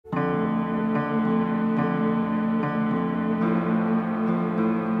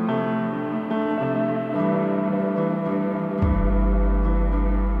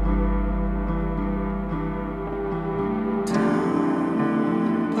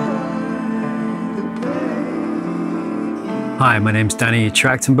Hi, my name's Danny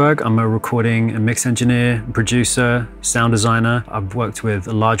Trachtenberg. I'm a recording and mix engineer, producer, sound designer. I've worked with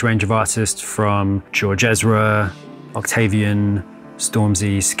a large range of artists from George Ezra, Octavian,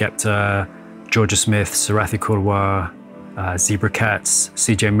 Stormzy, Skepta, Georgia Smith, Sarathi Kurwa, Zebra Cats,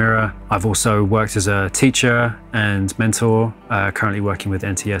 CJ Mirror. I've also worked as a teacher and mentor, currently working with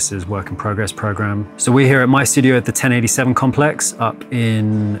NTS's Work in Progress program. So we're here at my studio at the 1087 complex up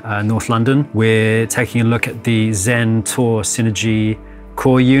in North London. We're taking a look at the Zen Tour Synergy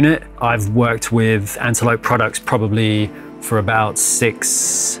core unit. I've worked with Antelope products probably for about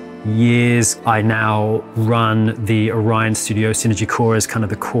 6 years. I now run the Orion Studio Synergy Core as kind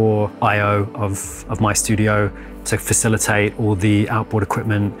of the core IO of my studio to facilitate all the outboard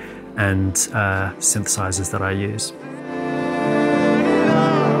equipment and synthesizers that I use.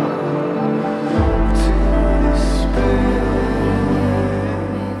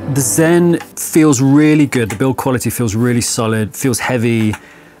 The Zen feels really good. The build quality feels really solid, feels heavy.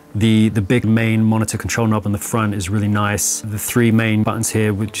 The big main monitor control knob on the front is really nice. The 3 main buttons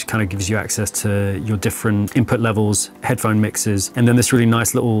here, which kind of gives you access to your different input levels, headphone mixes, and then this really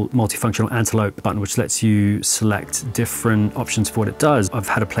nice little multifunctional Antelope button, which lets you select different options for what it does. I've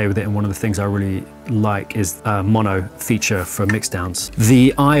had a play with it, and one of the things I really like is a mono feature for mixdowns.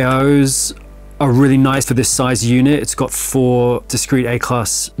 The IOs are really nice for this size unit. It's got 4 discrete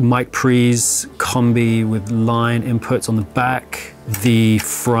A-class mic pre's, combi with line inputs on the back. The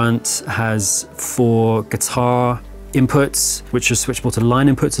front has 4 guitar inputs, which are switchable to line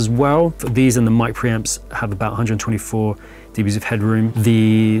inputs as well. These and the mic preamps have about 124 dBs of headroom.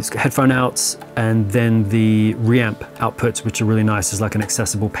 The headphone outs and then the Reamp outputs, which are really nice, is like an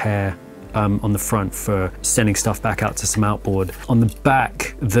accessible pair on the front for sending stuff back out to some outboard. On the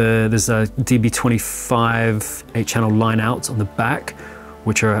back, there's a DB25 8-channel line out on the back,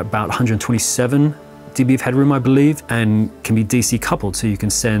 which are about 127 dB of headroom, I believe, and can be DC coupled, so you can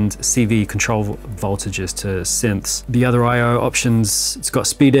send CV control voltages to synths. The other I/O options, it's got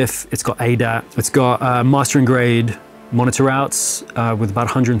SpeedIF, it's got ADAT, it's got mastering grade monitor outs with about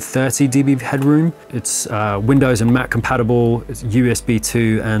 130 dB of headroom. It's Windows and Mac compatible. It's USB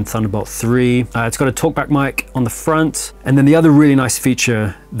 2 and Thunderbolt 3. It's got a talkback mic on the front. And then the other really nice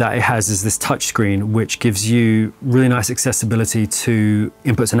feature that it has is this touchscreen, which gives you really nice accessibility to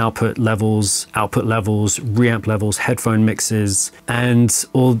inputs and output levels, reamp levels, headphone mixes, and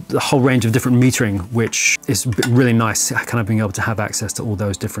the whole range of different metering, which is really nice, kind of being able to have access to all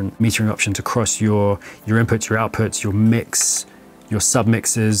those different metering options across your inputs, your outputs, your mix, your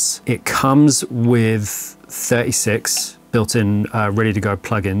submixes. It comes with 36 built-in ready-to-go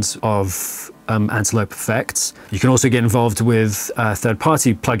plugins of Antelope effects. You can also get involved with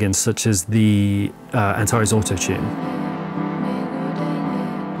third-party plugins such as the Antares Auto Tune.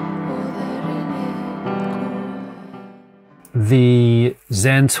 The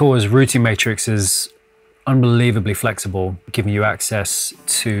Zen Tour's routing matrix is unbelievably flexible, giving you access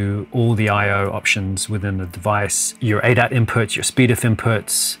to all the I/O options within the device, your ADAT inputs, your SpeedIF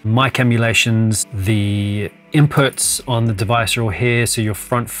inputs, mic emulations. The inputs on the device are all here, so your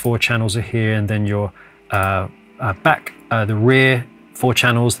front 4 channels are here, and then your the rear 4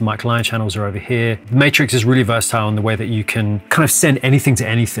 channels, the mic line channels are over here. The matrix is really versatile in the way that you can kind of send anything to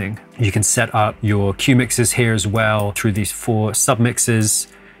anything. You can set up your Q mixes here as well through these 4 submixes.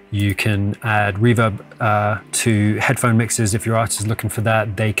 You can add reverb to headphone mixes if your artist is looking for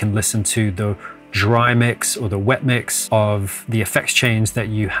that. They can listen to the dry mix or the wet mix of the effects chains that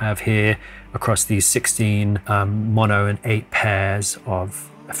you have here across these 16 mono and 8 pairs of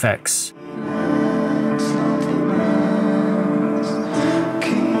effects.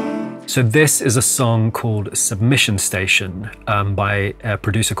 So this is a song called Submission Station by a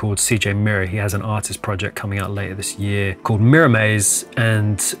producer called CJ Mirror. He has an artist project coming out later this year called Mirror Maze,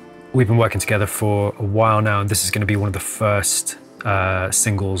 and we've been working together for a while now, and this is going to be one of the first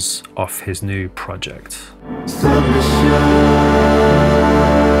singles off his new project.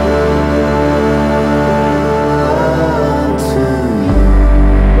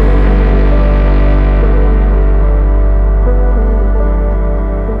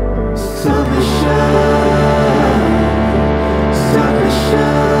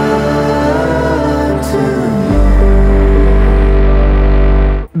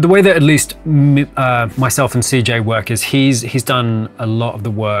 The way that at least myself and CJ work is he's done a lot of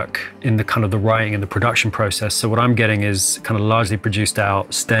the work in the kind of the writing and the production process. So what I'm getting is kind of largely produced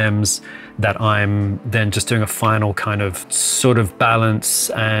out stems that I'm then just doing a final kind of sort of balance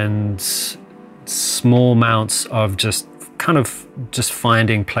and small amounts of just kind of just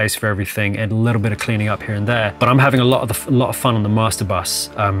finding place for everything and a little bit of cleaning up here and there. But I'm having a lot of fun on the master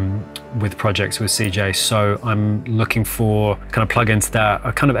bus with projects with CJ. So I'm looking for kind of plugins that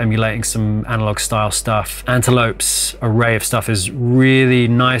are kind of emulating some analog style stuff. Antelope's array of stuff is really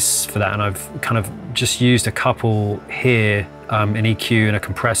nice for that, and I've kind of just used a couple here, an EQ and a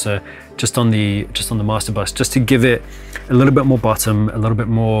compressor, just on the master bus, just to give it a little bit more bottom, a little bit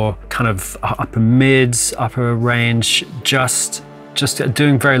more kind of upper mids, upper range, just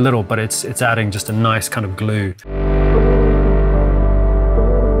doing very little, but it's adding just a nice kind of glue.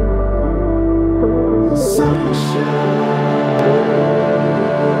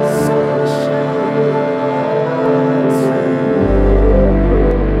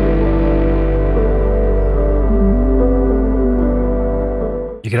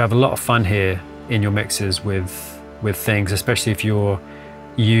 You could have a lot of fun here in your mixes with things, especially if you're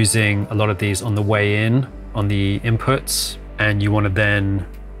using a lot of these on the way in, on the inputs, and you want to then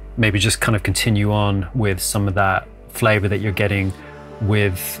maybe just kind of continue on with some of that flavor that you're getting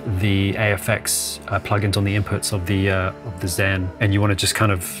with the AFX plugins on the inputs of the Zen, and you want to just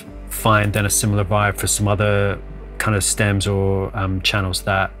kind of find then a similar vibe for some other kind of stems or channels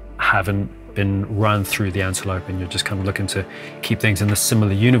that haven't been run through the Antelope, and you're just kind of looking to keep things in the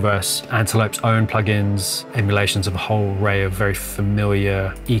similar universe. Antelope's own plugins, emulations of a whole array of very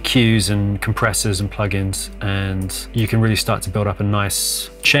familiar EQs and compressors and plugins, and you can really start to build up a nice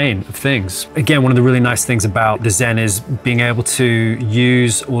chain of things. Again, one of the really nice things about the Zen is being able to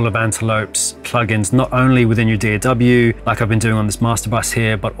use all of Antelope's plugins, not only within your DAW, like I've been doing on this master bus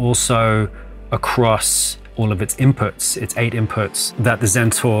here, but also across all of its inputs, its 8 inputs that the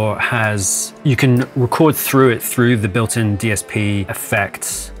Zentor has. You can record through it through the built-in DSP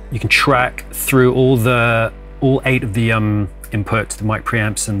effects. You can track through all 8 of the inputs, the mic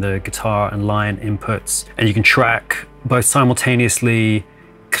preamps and the guitar and line inputs, and you can track both simultaneously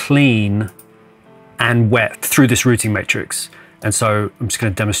clean and wet through this routing matrix. And so I'm just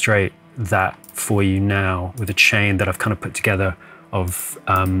going to demonstrate that for you now with a chain that I've kind of put together of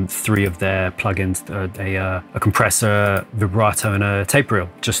 3 of their plugins, a compressor, vibrato, and a tape reel,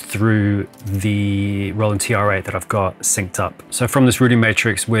 just through the Roland TR-8 that I've got synced up. So from this routing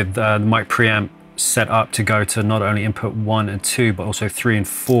matrix with the mic preamp set up to go to not only input 1 and 2, but also 3 and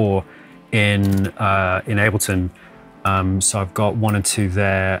 4 in Ableton. So I've got 1 and 2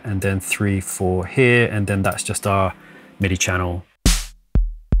 there, and then 3, 4 here, and then that's just our MIDI channel.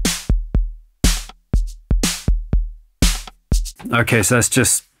 Okay, so that's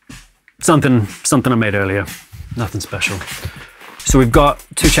just something I made earlier, nothing special. So we've got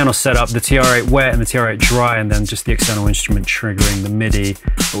 2 channels set up, the TR-8 wet and the TR-8 dry, and then just the external instrument triggering the MIDI.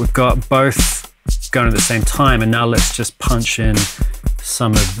 But we've got both going at the same time, and now let's just punch in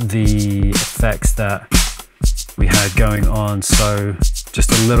some of the effects that we had going on. So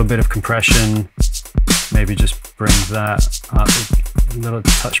just a little bit of compression, maybe just bring that up a little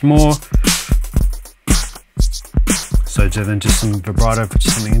touch more. So then just some vibrato for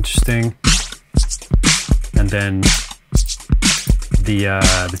just something interesting, and then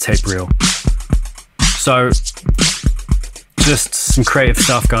the tape reel. So just some creative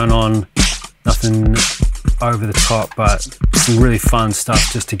stuff going on, nothing over the top, but some really fun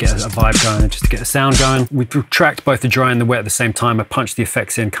stuff just to get a vibe going and just to get the sound going. We've tracked both the dry and the wet at the same time. I punched the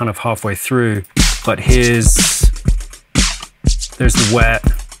effects in kind of halfway through, but there's the wet,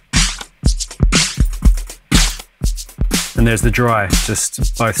 and there's the dry,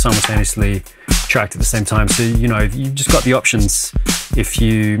 just both simultaneously tracked at the same time. So, you know, you've just got the options if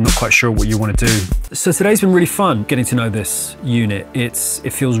you're not quite sure what you want to do. So today's been really fun getting to know this unit. It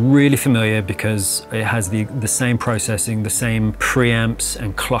feels really familiar because it has the same processing, the same preamps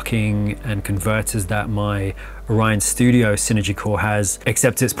and clocking and converters that my Orion Studio Synergy Core has,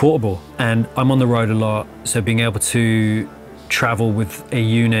 except it's portable. And I'm on the road a lot, so being able to travel with a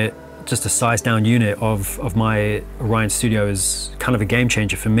unit, just a size down unit of my Orion Studio, is kind of a game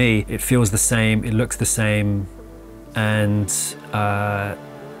changer for me. It feels the same, it looks the same, and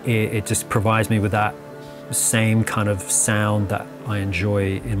it just provides me with that same kind of sound that I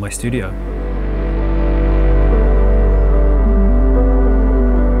enjoy in my studio.